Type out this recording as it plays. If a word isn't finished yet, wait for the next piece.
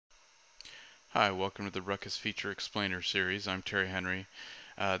Hi, welcome to the Ruckus Feature Explainer series. I'm Terry Henry.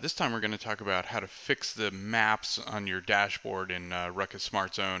 This time we're going to talk about how to fix the maps on your dashboard in Ruckus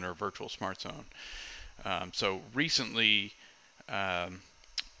Smartzone or Virtual Smartzone. So recently, um,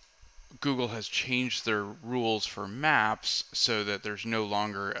 Google has changed their rules for maps so that there's no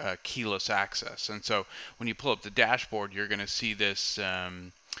longer keyless access. And so when you pull up the dashboard, you're going to see this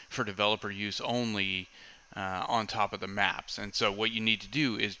for developer use only on top of the maps. And so what you need to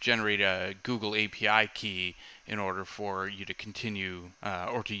do is generate a Google API key in order for you to continue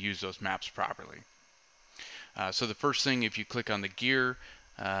or to use those maps properly. So the first thing, if you click on the gear,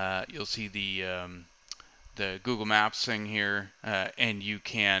 you'll see the Google Maps thing here, and you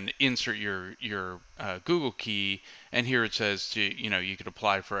can insert your Google key. And here it says you could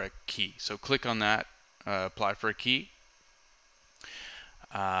apply for a key. So click on that, apply for a key,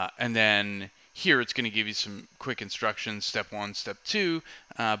 and then here it's going to give you some quick instructions, step 1, step 2,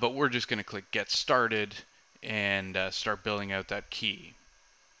 but we're just going to click Get Started and start building out that key.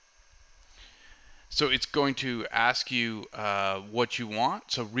 So it's going to ask you what you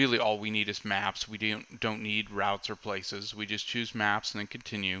want. So really all we need is maps. We don't need routes or places. We just choose maps and then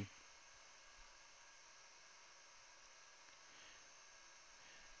continue.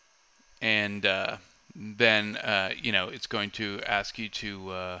 And then it's going to ask you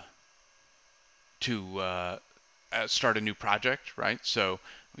to start a new project, right? So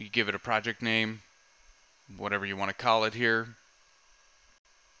you give it a project name, whatever you want to call it here.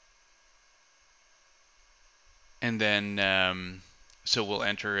 And then so we'll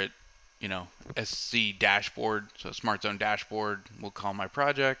enter it, SC dashboard, so Smartzone dashboard, we'll call my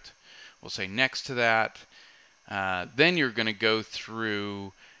project. We'll say next to that. Then you're going to go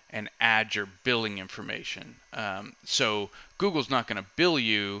through and add your billing information. So Google's not going to bill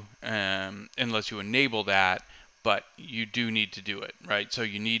you unless you enable that, but you do need to do it, right? So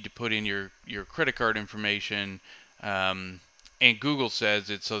you need to put in your credit card information, and Google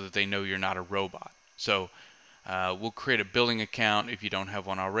says it's so that they know you're not a robot. So we'll create a billing account if you don't have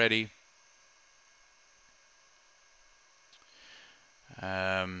one already.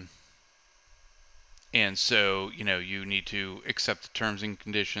 And so, you need to accept the terms and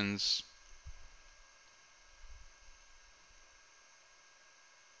conditions.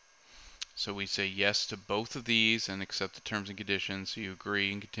 So we say yes to both of these and accept the terms and conditions. So you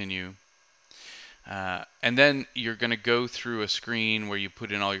agree and continue. And then you're going to go through a screen where you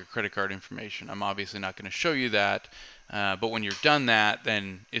put in all your credit card information. I'm obviously not going to show you that, but when you're done that,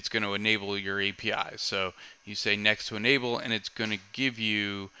 then it's going to enable your API. So you say next to enable, and it's going to give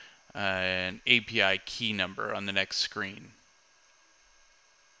you an API key number on the next screen.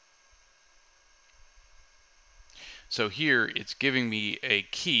 So here it's giving me a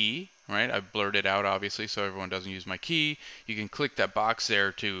key, right? I've blurred it out obviously so everyone doesn't use my key. You can click that box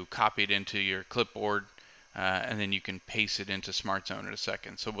there to copy it into your clipboard, and then you can paste it into Smartzone in a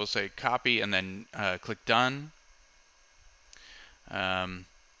second. So we'll say copy and then click done. Right,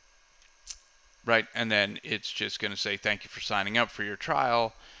 and then it's just going to say thank you for signing up for your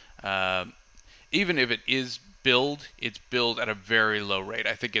trial. Even if it is billed, it's billed at a very low rate.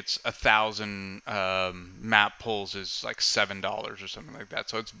 I think it's 1,000 map pulls is like $7 or something like that.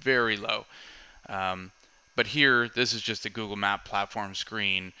 So it's very low. But here, this is just a Google Map platform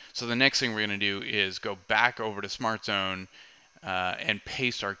screen. So the next thing we're going to do is go back over to Smartzone and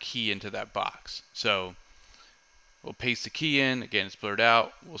paste our key into that box. So we'll paste the key in. Again, it's blurred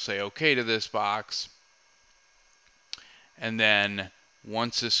out. We'll say OK to this box. And then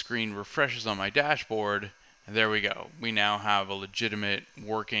once this screen refreshes on my dashboard, there we go. We now have a legitimate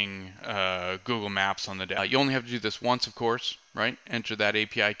working Google Maps on the dashboard. You only have to do this once, of course, right? Enter that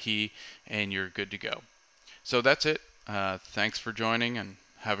API key and you're good to go. So that's it. Thanks for joining and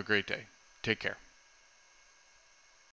have a great day. Take care.